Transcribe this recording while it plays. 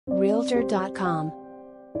Realtor.com.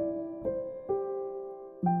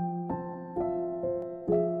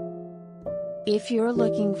 If you're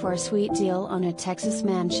looking for a sweet deal on a Texas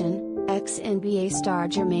mansion, ex-NBA star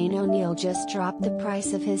Jermaine O'Neal just dropped the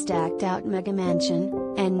price of his decked-out mega mansion,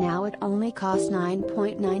 and now it only costs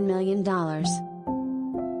 $9.9 million.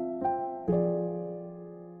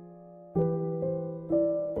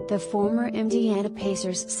 The former Indiana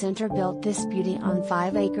Pacers center built this beauty on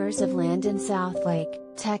 5 acres of land in Southlake,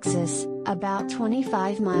 Texas, about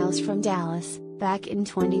 25 miles from Dallas, back in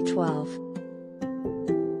 2012.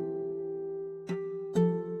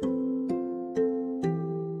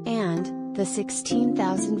 And, the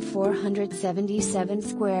 16,477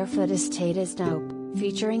 square foot estate is dope,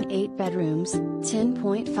 featuring 8 bedrooms,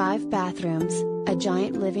 10.5 bathrooms, a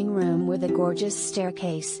giant living room with a gorgeous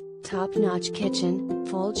staircase, top-notch kitchen,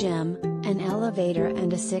 full gym, an elevator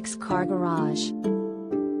and a 6-car garage.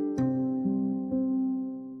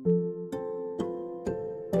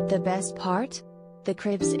 The best part? The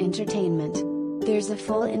crib's entertainment. There's a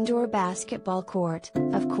full indoor basketball court,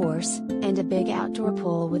 of course, and a big outdoor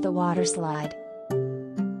pool with a water slide.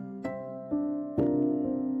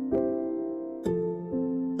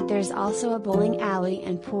 There's also a bowling alley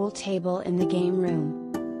and pool table in the game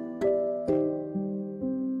room.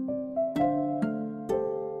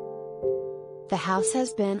 The house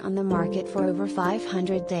has been on the market for over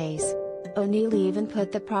 500 days. O'Neal even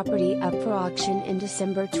put the property up for auction in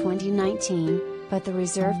December 2019, but the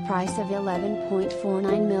reserve price of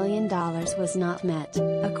 $11.49 million was not met,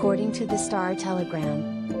 according to the Star-Telegram.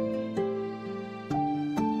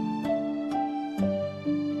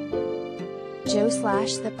 Joe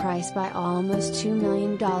slashed the price by almost $2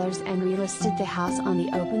 million and relisted the house on the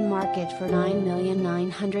open market for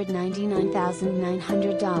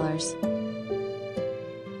 $9,999,900.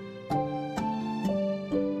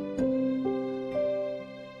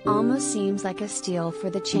 Almost seems like a steal for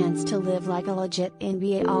the chance to live like a legit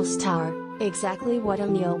NBA All-Star, exactly what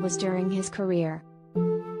O'Neal was during his career.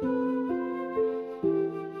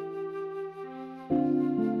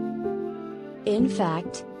 In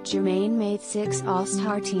fact, Jermaine made 6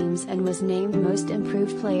 All-Star teams and was named Most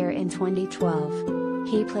Improved Player in 2012.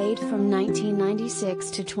 He played from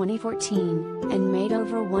 1996 to 2014, and made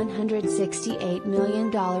over $168 million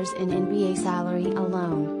in NBA salary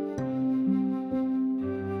alone.